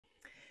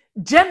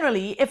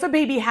Generally, if a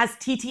baby has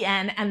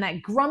TTN and they're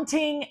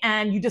grunting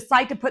and you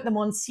decide to put them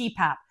on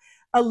CPAP,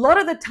 a lot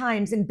of the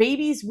times in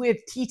babies with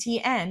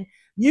TTN,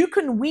 you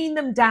can wean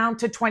them down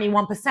to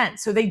 21%,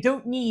 so they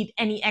don't need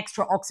any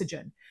extra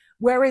oxygen.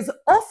 Whereas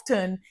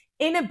often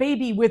in a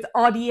baby with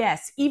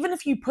RDS, even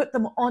if you put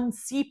them on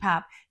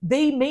CPAP,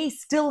 they may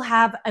still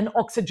have an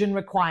oxygen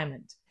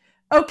requirement.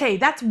 Okay,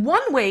 that's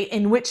one way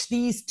in which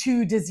these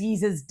two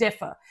diseases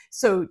differ.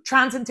 So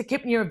transient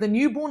tachypnea of the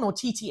newborn, or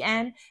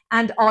TTN,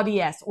 and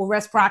RDS, or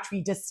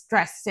respiratory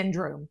distress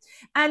syndrome.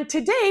 And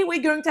today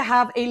we're going to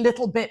have a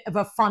little bit of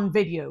a fun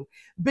video,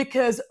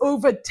 because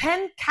over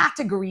 10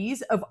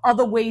 categories of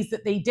other ways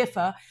that they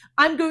differ,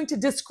 I'm going to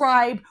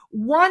describe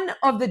one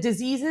of the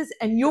diseases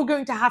and you're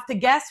going to have to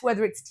guess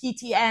whether it's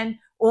TTN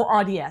or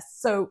RDS.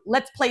 So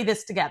let's play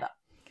this together.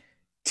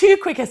 Two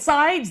quick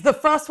asides. The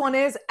first one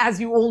is, as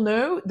you all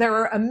know, there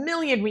are a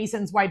million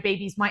reasons why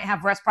babies might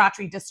have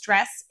respiratory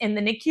distress in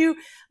the NICU,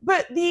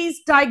 but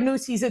these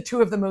diagnoses are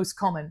two of the most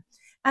common.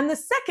 And the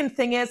second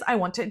thing is, I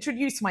want to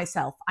introduce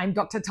myself. I'm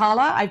Dr.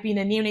 Tala. I've been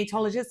a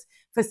neonatologist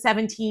for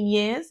 17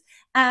 years.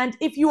 And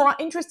if you are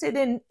interested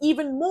in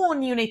even more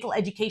neonatal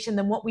education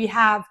than what we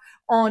have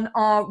on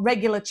our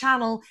regular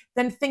channel,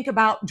 then think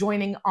about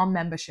joining our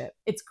membership.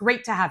 It's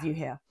great to have you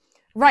here.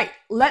 Right,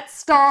 let's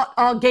start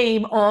our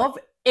game of,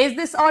 is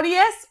this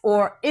RDS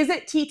or is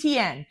it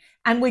TTN?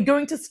 And we're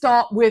going to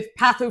start with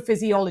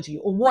pathophysiology,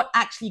 or what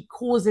actually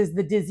causes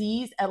the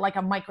disease at like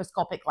a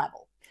microscopic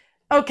level.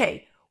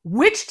 Okay,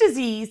 which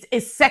disease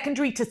is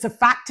secondary to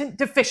surfactant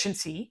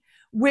deficiency,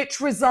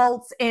 which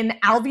results in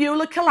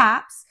alveolar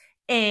collapse,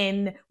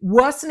 in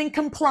worsening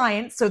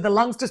compliance, so the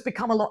lungs just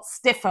become a lot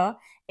stiffer,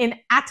 in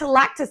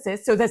atelectasis,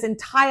 so there's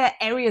entire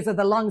areas of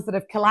the lungs that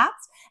have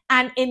collapsed,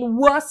 and in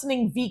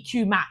worsening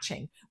VQ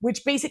matching,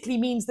 which basically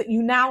means that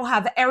you now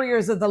have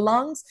areas of the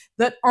lungs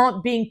that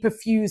aren't being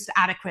perfused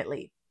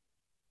adequately.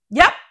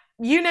 Yep,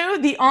 you know,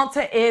 the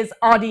answer is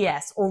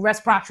RDS, or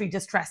respiratory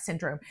distress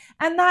syndrome.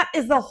 And that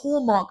is the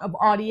hallmark of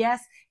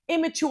RDS,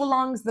 immature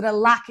lungs that are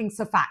lacking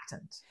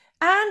surfactant.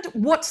 And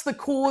what's the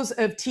cause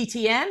of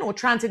TTN, or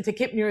transient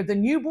tachypnea of the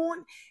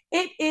newborn?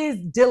 It is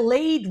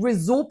delayed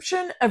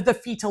resorption of the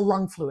fetal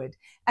lung fluid.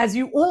 As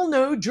you all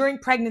know, during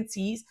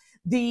pregnancies,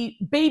 the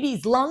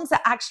baby's lungs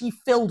are actually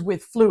filled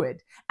with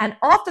fluid. And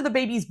after the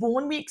baby's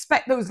born, we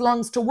expect those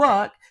lungs to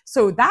work,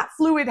 so that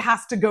fluid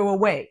has to go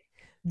away.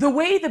 The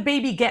way the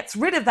baby gets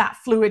rid of that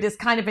fluid is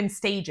kind of in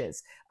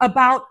stages.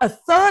 About a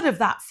third of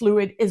that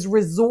fluid is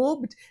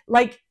resorbed,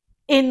 like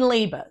in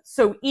labor.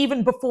 So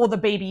even before the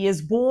baby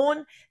is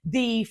born,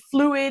 the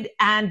fluid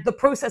and the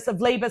process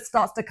of labor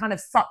starts to kind of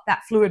suck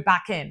that fluid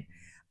back in.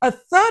 A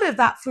third of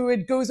that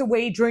fluid goes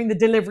away during the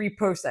delivery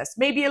process,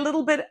 maybe a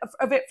little bit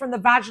of it from the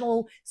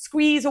vaginal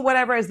squeeze or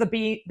whatever as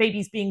the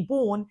baby's being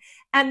born.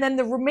 And then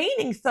the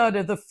remaining third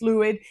of the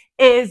fluid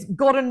is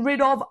gotten rid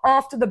of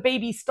after the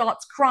baby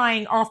starts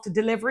crying after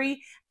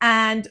delivery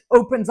and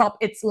opens up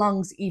its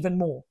lungs even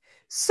more.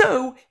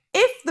 So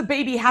if the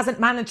baby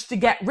hasn't managed to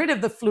get rid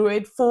of the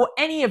fluid for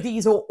any of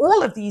these or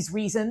all of these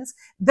reasons,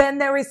 then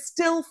there is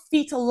still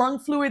fetal lung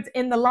fluids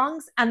in the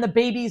lungs and the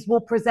babies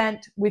will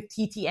present with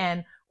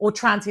TTN, or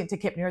transient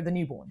tachypnea of the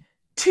newborn.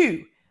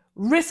 2,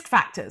 risk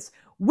factors.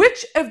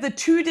 Which of the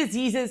two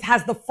diseases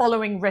has the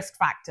following risk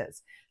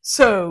factors?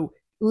 So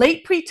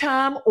late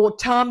preterm or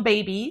term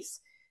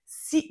babies,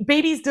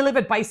 babies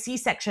delivered by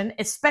C-section,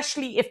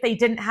 especially if they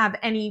didn't have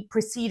any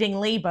preceding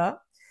labor,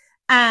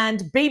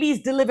 and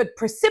babies delivered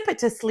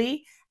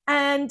precipitously,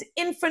 and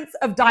infants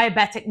of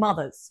diabetic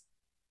mothers.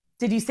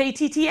 Did you say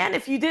TTN?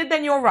 If you did,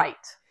 then you're right.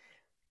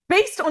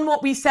 Based on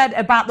what we said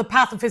about the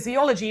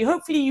pathophysiology,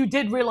 hopefully you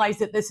did realize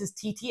that this is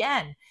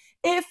TTN.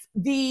 If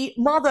the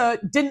mother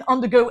didn't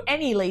undergo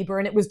any labor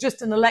and it was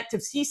just an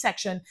elective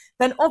C-section,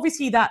 then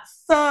obviously that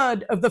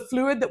third of the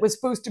fluid that was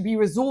supposed to be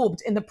resorbed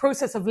in the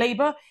process of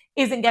labor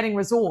isn't getting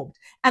resorbed.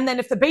 And then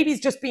if the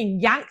baby's just being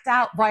yanked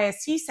out via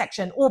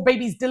C-section, or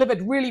baby's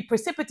delivered really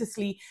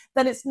precipitously,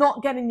 then it's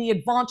not getting the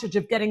advantage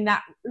of getting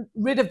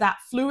rid of that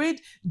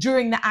fluid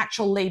during the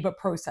actual labor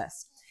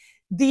process.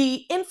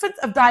 The infants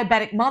of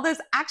diabetic mothers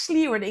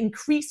actually are at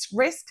increased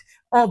risk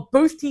of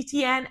both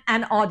TTN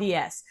and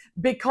RDS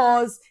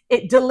because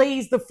it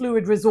delays the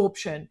fluid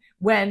resorption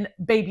when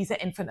babies are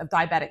infant of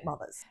diabetic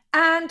mothers.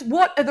 And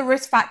what are the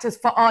risk factors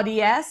for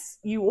RDS?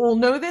 You all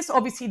know this.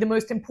 Obviously, the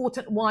most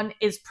important one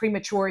is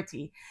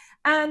prematurity.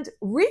 And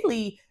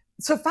really,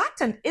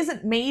 surfactant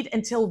isn't made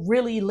until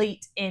really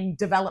late in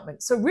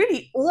development. So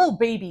really, all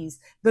babies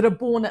that are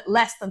born at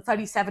less than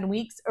 37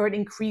 weeks are at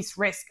increased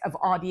risk of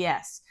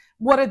RDS.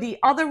 What are the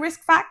other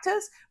risk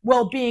factors?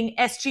 Well, being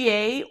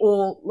SGA,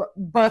 or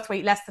birth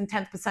weight less than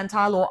 10th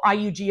percentile, or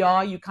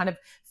IUGR, you kind of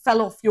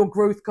fell off your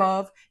growth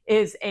curve,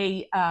 is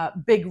a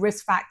big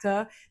risk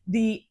factor.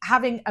 The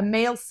having a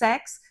male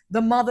sex,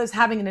 the mothers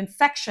having an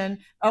infection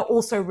are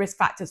also risk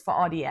factors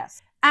for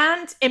RDS.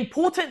 And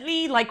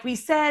importantly, like we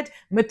said,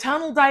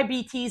 maternal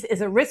diabetes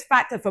is a risk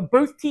factor for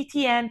both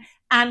TTN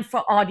and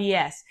for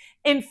RDS.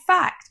 In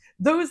fact,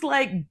 those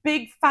like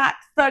big fat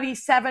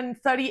 37,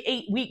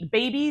 38-week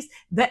babies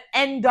that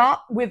end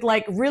up with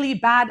like really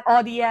bad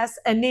RDS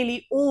are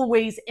nearly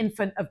always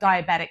infant of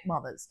diabetic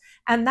mothers.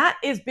 And that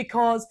is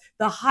because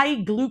the high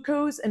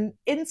glucose and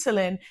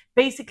insulin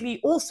basically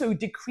also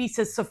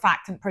decreases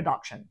surfactant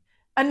production.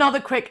 Another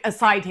quick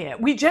aside here.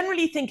 We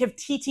generally think of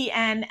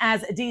TTN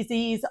as a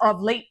disease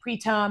of late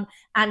preterm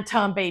and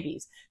term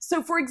babies.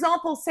 So for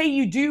example, say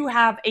you do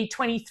have a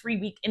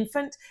 23-week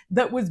infant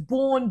that was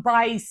born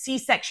by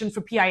C-section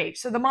for PIH.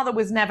 So the mother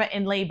was never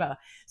in labor.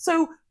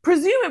 So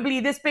presumably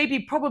this baby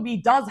probably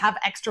does have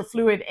extra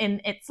fluid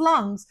in its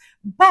lungs,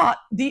 but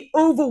the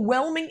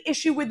overwhelming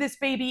issue with this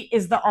baby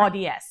is the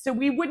RDS. So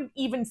we wouldn't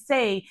even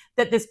say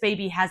that this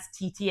baby has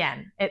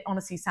TTN. It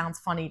honestly sounds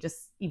funny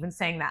just even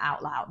saying that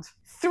out loud.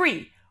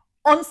 3,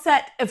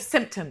 onset of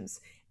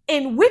symptoms.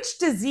 In which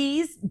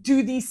disease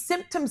do these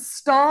symptoms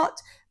start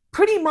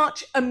pretty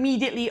much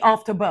immediately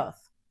after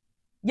birth?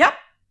 Yep,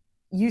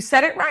 you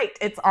said it right.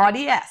 It's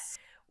RDS.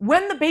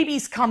 When the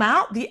babies come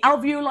out, the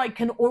alveoli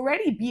can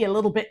already be a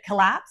little bit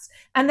collapsed,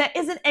 and there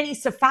isn't any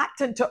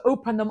surfactant to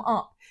open them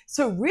up.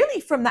 So really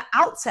from the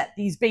outset,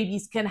 these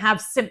babies can have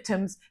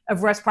symptoms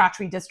of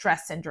respiratory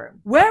distress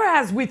syndrome.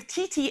 Whereas with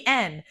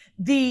TTN,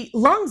 the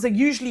lungs are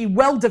usually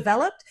well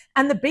developed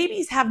and the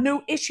babies have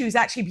no issues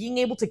actually being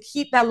able to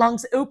keep their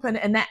lungs open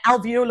and their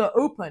alveolar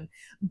open,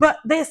 but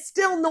they're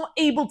still not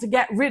able to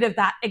get rid of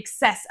that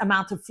excess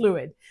amount of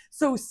fluid.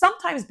 So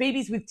sometimes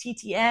babies with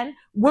TTN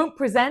won't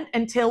present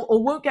until,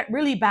 or won't get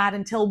really bad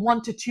until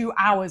 1 to 2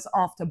 hours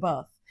after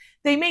birth.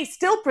 They may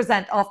still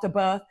present after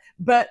birth,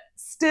 but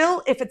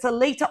still, if it's a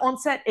later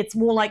onset, it's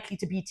more likely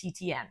to be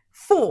TTN.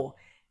 4,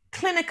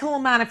 clinical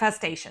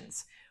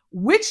manifestations.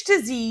 Which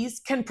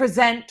disease can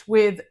present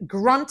with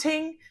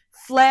grunting,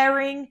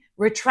 flaring,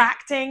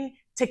 retracting,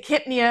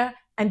 tachypnea,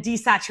 and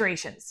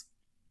desaturations?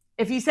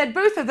 If you said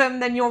both of them,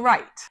 then you're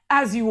right.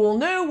 As you all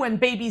know, when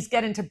babies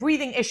get into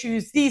breathing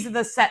issues, these are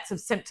the sets of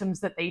symptoms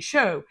that they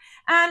show.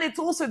 And it's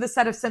also the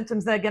set of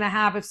symptoms they're going to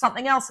have if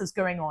something else is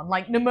going on,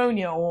 like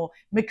pneumonia or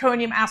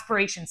meconium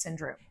aspiration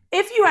syndrome.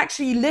 If you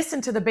actually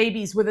listen to the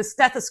babies with a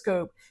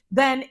stethoscope,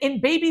 then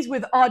in babies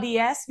with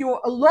RDS,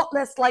 you're a lot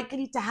less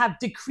likely to have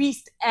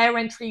decreased air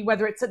entry,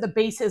 whether it's at the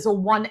bases or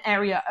one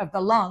area of the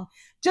lung.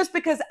 Just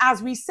because,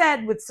 as we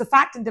said, with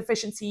surfactant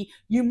deficiency,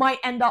 you might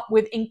end up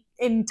with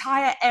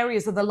entire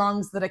areas of the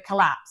lungs that are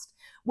collapsed.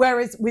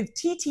 Whereas with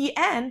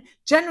TTN,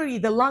 generally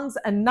the lungs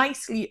are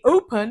nicely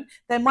open.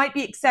 There might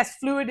be excess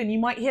fluid and you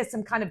might hear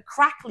some kind of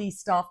crackly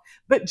stuff,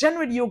 but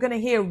generally you're going to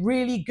hear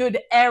really good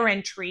air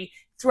entry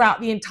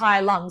throughout the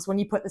entire lungs when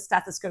you put the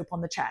stethoscope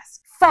on the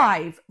chest.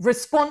 5,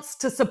 response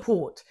to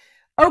support.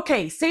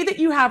 Okay, say that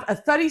you have a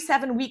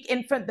 37-week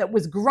infant that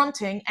was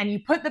grunting and you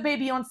put the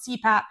baby on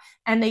CPAP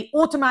and they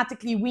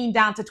automatically wean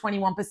down to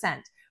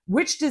 21%.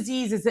 Which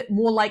disease is it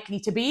more likely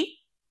to be?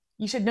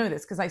 You should know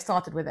this because I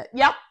started with it.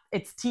 Yep,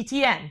 it's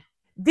TTN.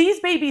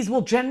 These babies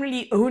will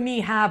generally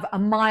only have a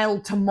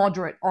mild to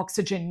moderate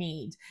oxygen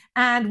need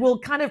and will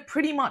kind of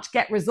pretty much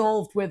get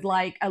resolved with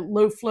like a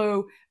low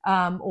flow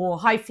or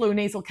high flow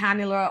nasal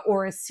cannula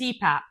or a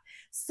CPAP.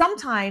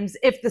 Sometimes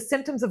if the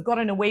symptoms have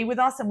gotten away with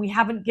us and we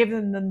haven't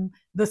given them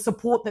the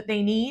support that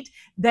they need,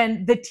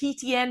 then the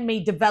TTN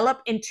may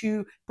develop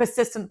into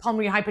persistent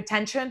pulmonary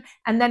hypertension.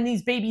 And then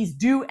these babies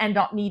do end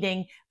up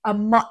needing a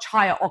much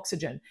higher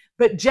oxygen.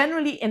 But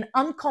generally in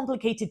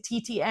uncomplicated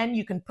TTN,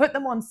 you can put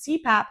them on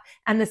CPAP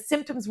and the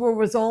symptoms will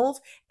resolve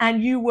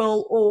and you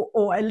will,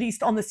 or at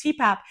least on the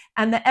CPAP,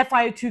 and the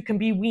FiO2 can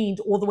be weaned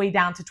all the way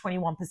down to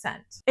 21%.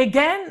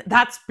 Again,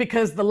 that's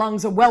because the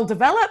lungs are well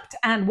developed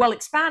and well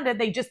expanded.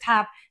 They just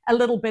have a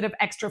little bit of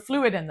extra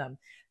fluid in them.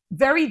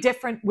 Very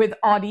different with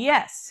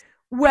RDS,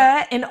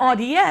 where in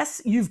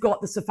RDS, you've got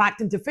the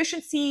surfactant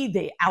deficiency,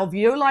 the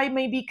alveoli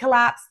may be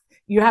collapsed,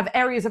 you have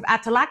areas of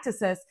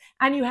atelectasis,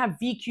 and you have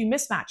VQ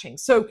mismatching.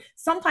 So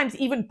sometimes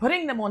even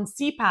putting them on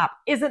CPAP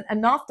isn't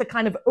enough to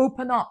kind of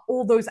open up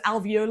all those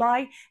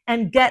alveoli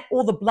and get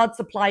all the blood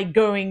supply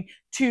going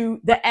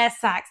to the air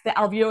sacs, the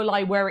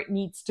alveoli where it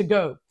needs to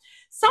go.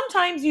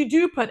 Sometimes you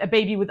do put a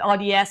baby with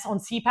RDS on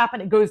CPAP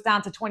and it goes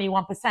down to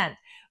 21%.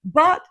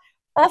 But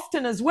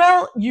often as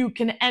well, you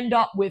can end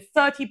up with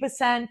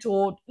 30%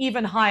 or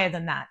even higher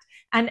than that.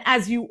 And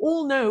as you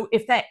all know,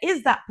 if there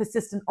is that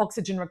persistent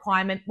oxygen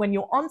requirement when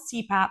you're on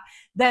CPAP,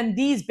 then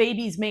these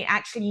babies may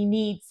actually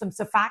need some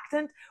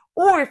surfactant,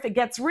 or if it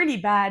gets really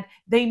bad,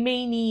 they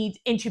may need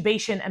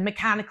intubation and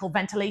mechanical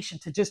ventilation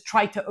to just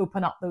try to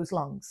open up those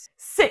lungs.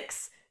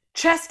 6,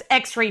 chest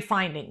X-ray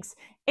findings.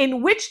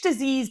 In which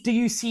disease do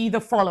you see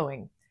the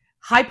following?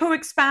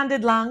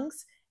 Hypoexpanded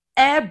lungs,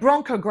 air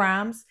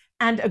bronchograms,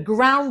 and a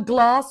ground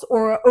glass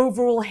or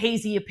overall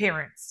hazy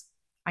appearance.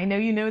 I know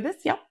you know this.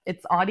 Yep,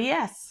 it's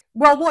RDS.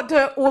 Well, what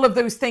do all of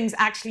those things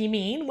actually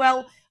mean?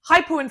 Well,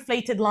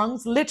 hypoinflated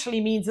lungs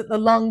literally means that the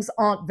lungs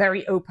aren't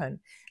very open.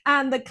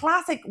 And the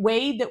classic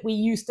way that we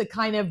used to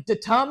kind of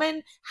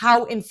determine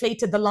how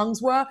inflated the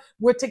lungs were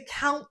to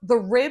count the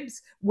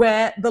ribs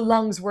where the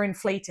lungs were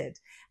inflated.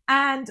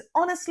 And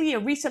honestly, a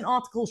recent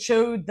article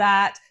showed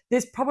that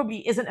this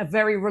probably isn't a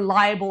very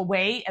reliable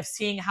way of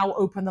seeing how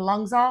open the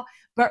lungs are.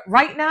 But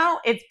right now,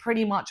 it's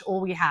pretty much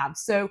all we have.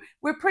 So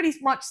we're pretty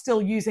much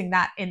still using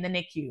that in the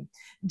NICU.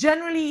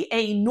 Generally,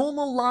 a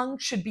normal lung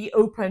should be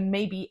open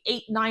maybe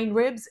 8-9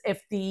 ribs.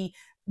 If the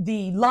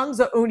lungs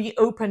are only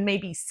open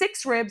maybe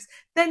 6 ribs,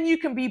 then you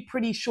can be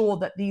pretty sure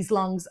that these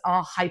lungs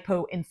are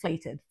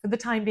hypoinflated, for the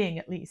time being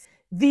at least.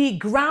 The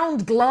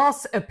ground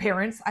glass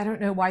appearance, I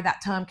don't know why that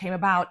term came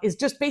about, is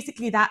just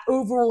basically that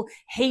overall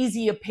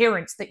hazy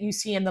appearance that you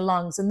see in the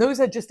lungs. And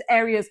those are just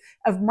areas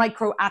of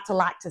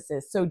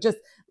microatelectasis. So just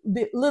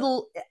the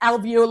little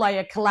alveoli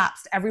are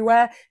collapsed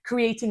everywhere,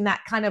 creating that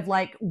kind of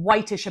like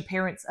whitish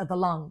appearance of the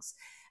lungs.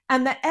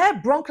 And the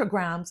air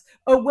bronchograms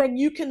are when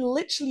you can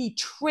literally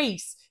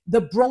trace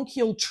the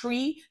bronchial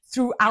tree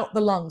throughout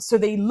the lungs. So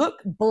they look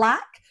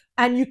black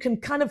and you can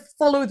kind of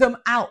follow them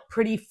out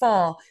pretty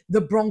far,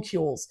 the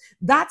bronchioles.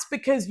 That's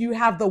because you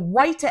have the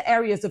whiter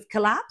areas of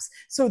collapse.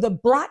 So the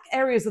black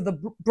areas of the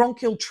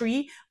bronchial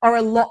tree are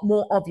a lot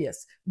more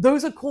obvious.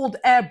 Those are called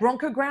air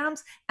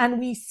bronchograms, and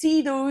we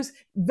see those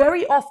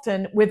very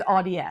often with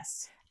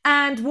RDS.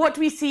 And what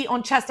we see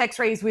on chest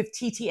x-rays with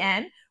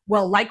TTN,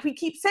 well, like we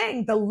keep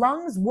saying, the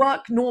lungs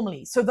work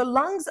normally. So the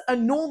lungs are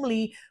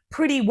normally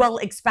pretty well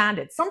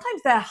expanded.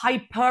 Sometimes they're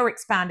hyper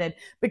expanded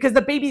because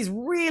the baby's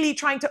really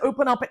trying to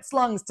open up its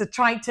lungs to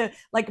try to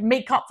like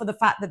make up for the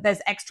fact that there's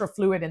extra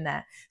fluid in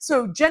there.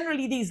 So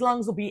generally these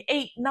lungs will be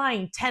 8,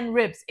 9, 10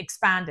 ribs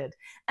expanded,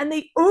 and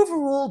they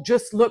overall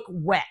just look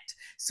wet.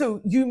 So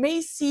you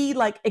may see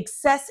like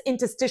excess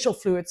interstitial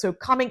fluid. So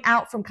coming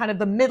out from kind of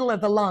the middle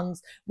of the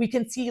lungs, we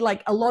can see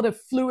like a lot of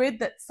fluid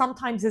that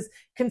sometimes is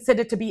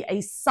considered to be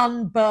a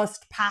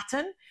sunburst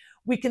pattern.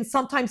 We can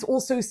sometimes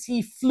also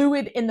see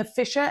fluid in the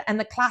fissure, and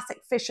the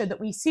classic fissure that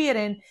we see it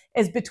in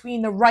is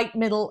between the right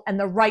middle and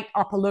the right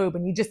upper lobe.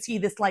 And you just see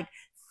this like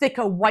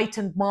thicker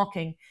whitened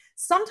marking.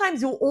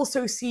 Sometimes you'll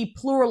also see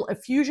pleural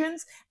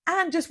effusions,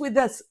 and just with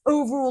this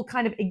overall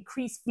kind of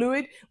increased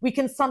fluid, we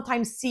can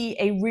sometimes see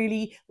a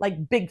really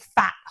like big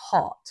fat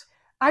heart.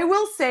 I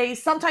will say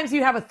sometimes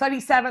you have a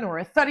 37 or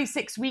a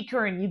 36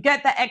 weeker and you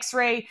get the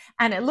x-ray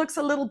and it looks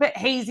a little bit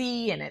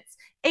hazy and it's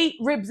 8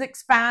 ribs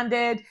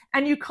expanded,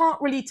 and you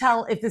can't really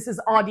tell if this is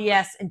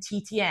RDS and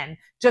TTN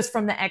just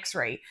from the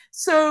x-ray.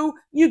 So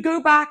you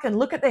go back and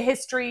look at the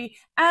history,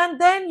 and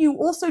then you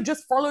also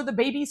just follow the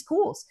baby's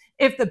course.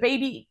 If the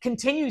baby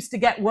continues to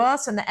get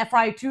worse and the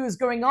FiO2 is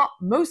going up,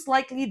 most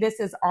likely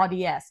this is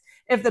RDS.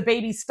 If the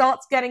baby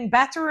starts getting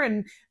better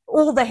and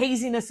all the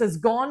haziness is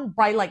gone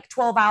by like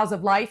 12 hours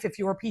of life, if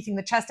you're repeating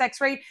the chest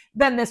x-ray,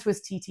 then this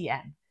was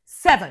TTN.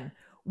 7.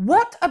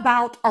 What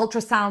about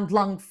ultrasound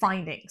lung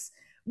findings?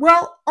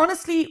 Well,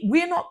 honestly,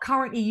 we're not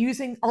currently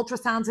using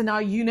ultrasounds in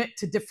our unit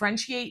to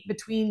differentiate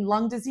between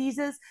lung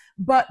diseases,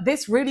 but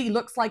this really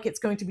looks like it's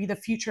going to be the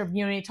future of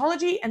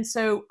neonatology, and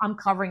so I'm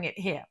covering it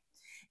here.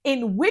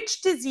 In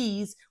which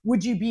disease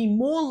would you be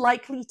more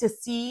likely to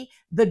see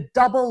the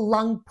double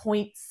lung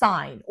point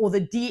sign, or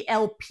the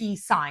DLP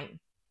sign?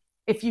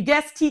 If you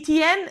guessed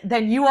TTN,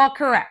 then you are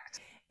correct.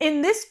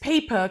 In this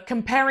paper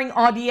comparing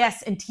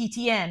RDS and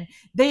TTN,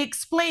 they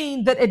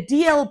explain that a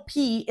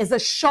DLP is a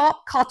sharp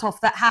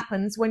cutoff that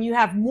happens when you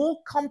have more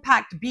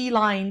compact B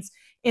lines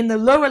in the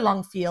lower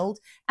lung field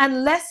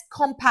and less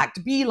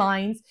compact B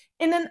lines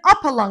in an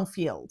upper lung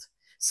field.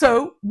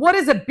 So what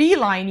is a B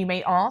line, you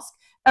may ask?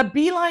 A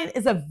B line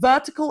is a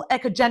vertical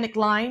echogenic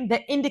line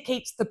that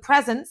indicates the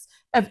presence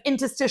of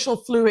interstitial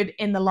fluid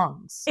in the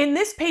lungs. In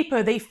this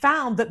paper, they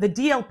found that the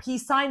DLP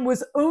sign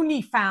was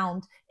only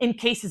found in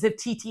cases of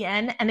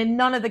TTN and in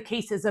none of the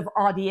cases of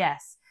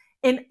RDS.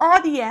 In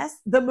RDS,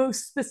 the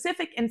most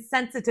specific and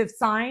sensitive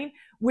sign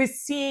was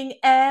seeing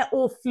air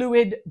or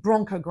fluid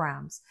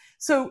bronchograms.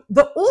 So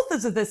the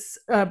authors of this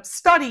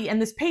study and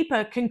this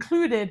paper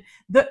concluded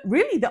that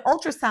really the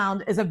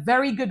ultrasound is a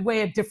very good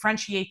way of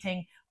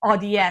differentiating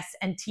RDS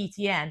and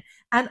TTN.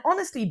 And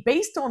honestly,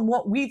 based on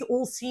what we've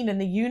all seen in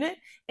the unit,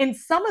 in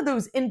some of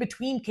those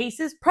in-between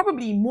cases,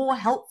 probably more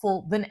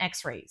helpful than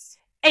x-rays.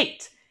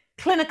 8.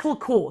 Clinical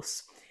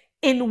course.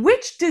 In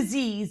which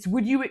disease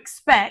would you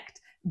expect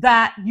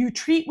that you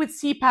treat with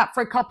CPAP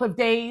for a couple of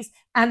days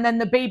and then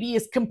the baby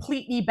is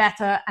completely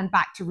better and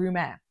back to room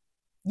air?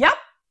 Yep,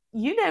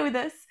 you know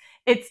this.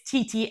 It's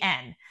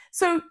TTN.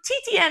 So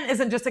TTN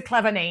isn't just a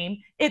clever name,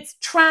 it's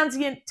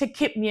transient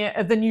tachypnea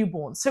of the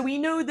newborn. So we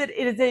know that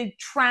it is a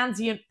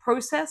transient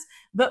process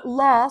that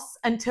lasts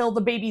until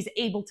the baby's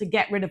able to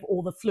get rid of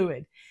all the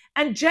fluid.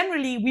 And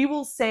generally, we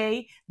will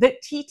say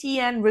that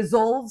TTN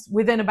resolves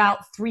within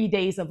about 3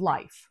 days of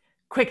life.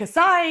 Quick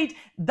aside,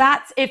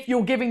 that's if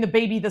you're giving the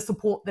baby the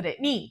support that it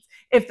needs.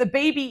 If the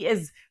baby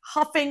is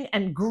huffing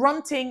and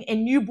grunting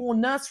in newborn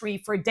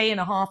nursery for a day and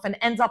a half and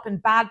ends up in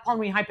bad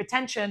pulmonary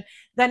hypertension,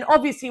 then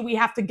obviously we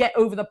have to get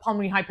over the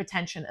pulmonary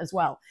hypertension as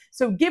well.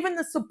 So given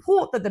the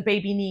support that the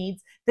baby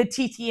needs, the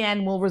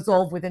TTN will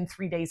resolve within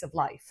 3 days of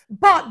life.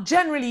 But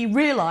generally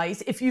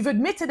realize if you've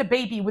admitted a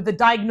baby with the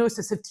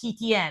diagnosis of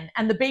TTN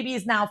and the baby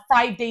is now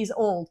 5 days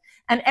old,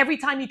 and every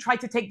time you try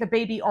to take the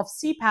baby off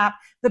CPAP,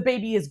 the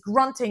baby is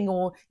grunting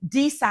or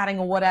desatting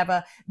or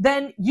whatever,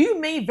 then you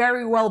may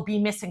very well be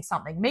missing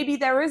something. Maybe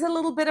there is a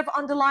little bit of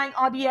underlying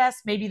RDS,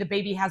 maybe the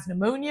baby has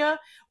pneumonia,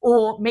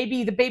 or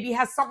maybe the baby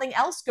has something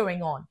else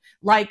going on,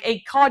 like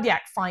a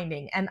cardiac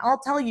finding. And I'll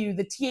tell you,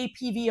 the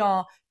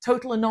TAPVR,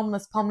 total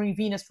anomalous pulmonary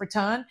venous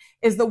return,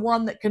 is the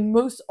one that can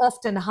most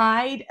often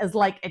hide as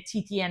like a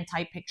TTN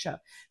type picture.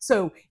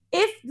 So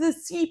if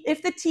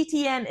the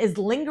TTN is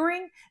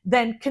lingering,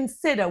 then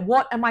consider,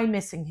 what am I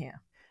missing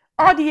here?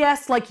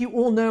 RDS, like you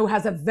all know,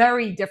 has a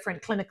very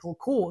different clinical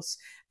course.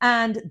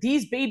 And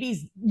these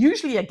babies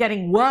usually are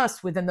getting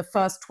worse within the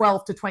first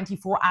 12 to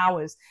 24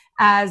 hours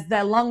as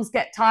their lungs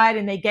get tired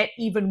and they get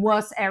even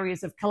worse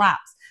areas of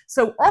collapse.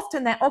 So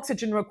often their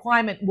oxygen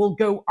requirement will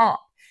go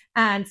up.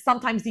 And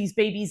sometimes these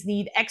babies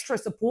need extra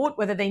support,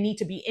 whether they need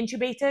to be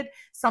intubated.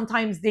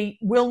 Sometimes they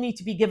will need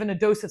to be given a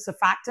dose of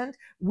surfactant.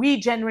 We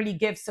generally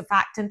give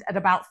surfactant at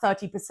about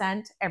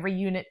 30%. Every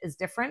unit is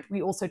different.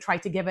 We also try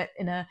to give it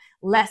in a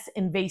less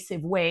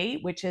invasive way,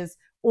 which is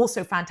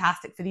also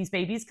fantastic for these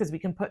babies because we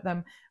can put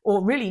them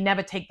or really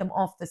never take them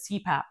off the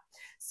CPAP.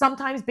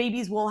 Sometimes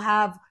babies will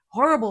have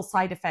horrible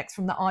side effects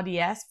from the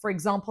RDS. For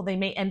example, they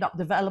may end up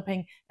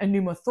developing a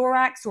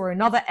pneumothorax or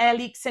another air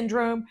leak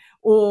syndrome,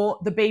 or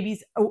the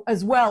babies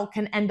as well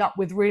can end up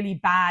with really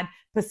bad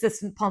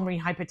persistent pulmonary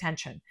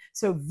hypertension.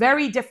 So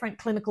very different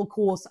clinical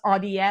course,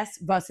 RDS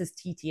versus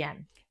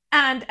TTN.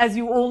 And as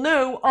you all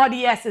know,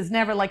 RDS is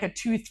never like a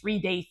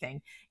 2-3 day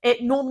thing.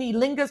 It normally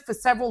lingers for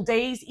several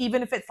days,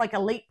 even if it's like a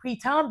late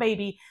preterm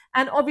baby.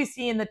 And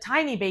obviously in the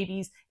tiny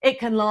babies, it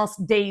can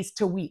last days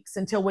to weeks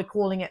until we're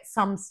calling it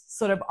some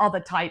sort of other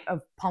type of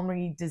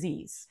pulmonary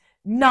disease.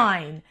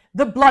 9,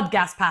 the blood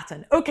gas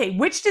pattern. Okay,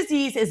 which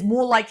disease is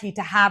more likely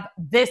to have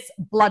this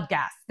blood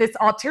gas, this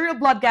arterial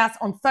blood gas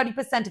on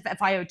 30% of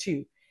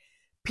FiO2?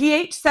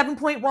 pH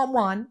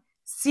 7.11,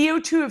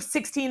 CO2 of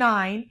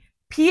 69,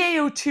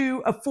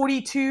 PaO2 of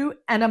 42,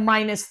 and a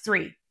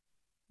 -3.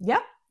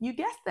 Yep, you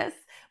guessed this.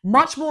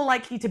 Much more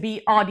likely to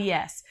be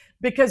RDS,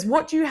 because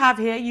what you have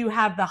here, you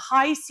have the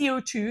high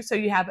CO2, so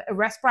you have a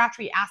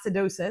respiratory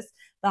acidosis,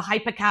 the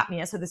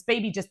hypercapnia, so this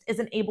baby just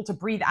isn't able to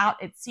breathe out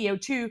its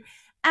CO2,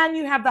 and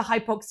you have the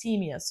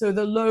hypoxemia, so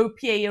the low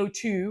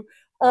PaO2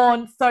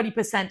 on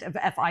 30% of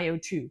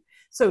FiO2.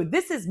 So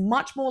this is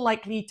much more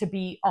likely to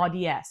be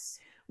RDS.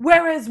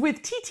 Whereas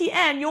with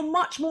TTN, you're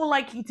much more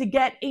likely to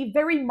get a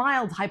very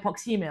mild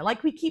hypoxemia.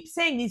 Like we keep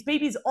saying, these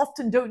babies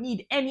often don't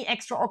need any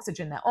extra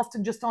oxygen. They're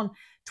often just on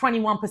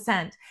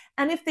 21%.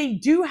 And if they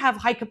do have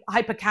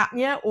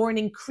hypercapnia or an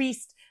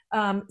increased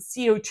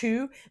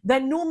CO2,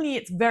 then normally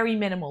it's very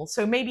minimal.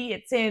 So maybe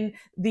it's in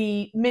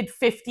the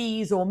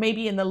mid-50s or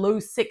maybe in the low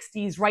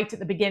 60s right at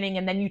the beginning,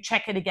 and then you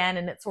check it again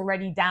and it's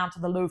already down to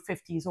the low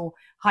 50s or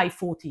high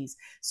 40s.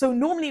 So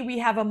normally we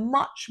have a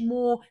much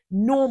more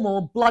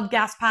normal blood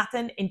gas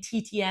pattern in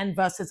TTN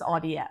versus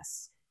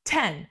RDS.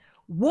 10.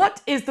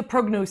 What is the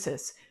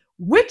prognosis?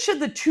 Which of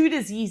the two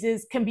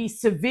diseases can be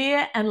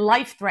severe and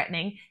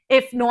life-threatening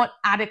if not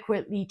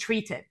adequately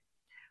treated?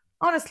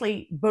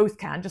 Honestly, both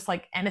can, just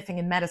like anything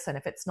in medicine.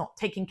 If it's not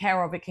taken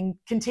care of, it can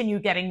continue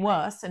getting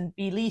worse and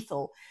be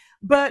lethal.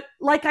 But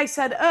like I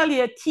said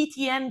earlier,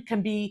 TTN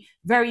can be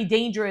very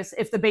dangerous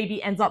if the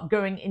baby ends up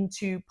going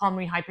into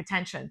pulmonary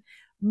hypertension.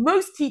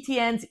 Most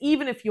TTNs,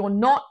 even if you're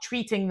not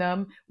treating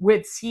them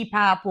with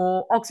CPAP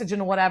or oxygen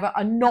or whatever,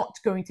 are not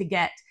going to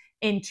get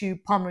into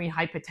pulmonary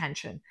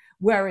hypertension.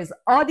 Whereas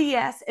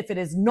RDS, if it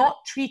is not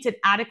treated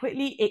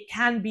adequately, it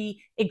can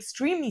be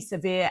extremely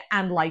severe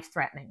and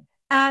life-threatening.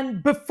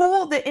 And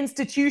before the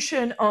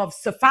institution of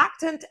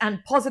surfactant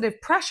and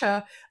positive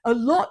pressure, a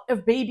lot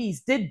of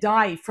babies did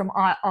die from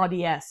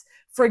RDS.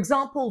 For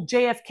example,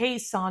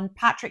 JFK's son,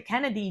 Patrick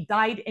Kennedy,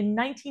 died in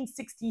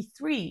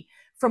 1963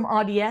 from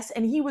RDS,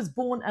 and he was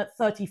born at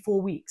 34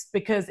 weeks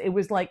because it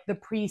was like the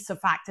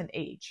pre-surfactant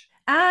age.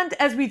 And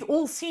as we've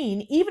all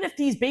seen, even if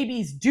these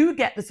babies do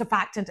get the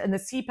surfactant and the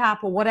CPAP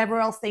or whatever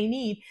else they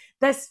need,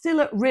 they're still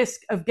at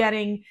risk of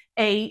getting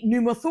a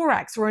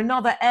pneumothorax or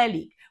another air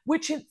leak,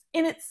 which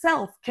in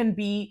itself can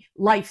be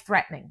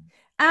life-threatening.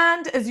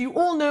 And as you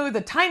all know,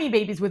 the tiny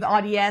babies with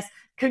RDS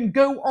can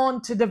go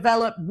on to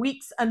develop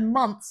weeks and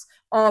months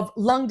of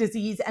lung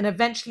disease and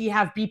eventually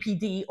have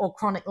BPD or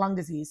chronic lung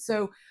disease.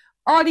 So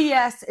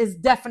RDS is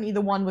definitely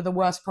the one with the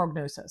worst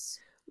prognosis.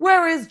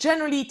 Whereas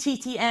generally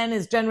TTN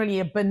is generally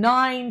a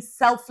benign,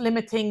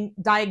 self-limiting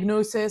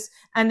diagnosis,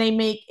 and they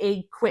make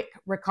a quick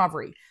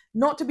recovery.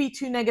 Not to be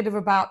too negative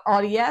about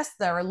RDS,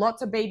 there are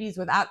lots of babies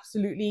with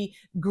absolutely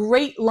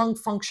great lung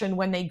function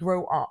when they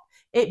grow up.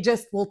 It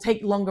just will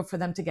take longer for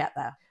them to get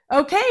there.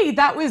 Okay,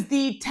 that was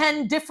the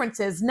 10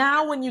 differences.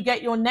 Now when you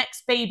get your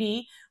next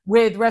baby,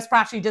 with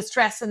respiratory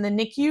distress in the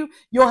NICU,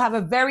 you'll have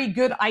a very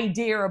good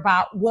idea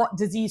about what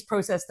disease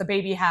process the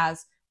baby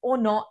has or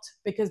not,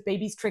 because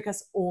babies trick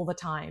us all the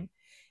time.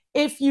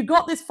 If you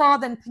got this far,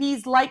 then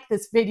please like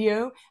this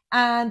video.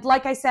 And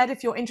like I said,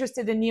 if you're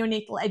interested in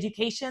neonatal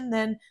education,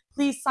 then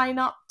please sign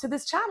up to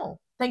this channel.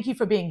 Thank you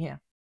for being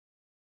here.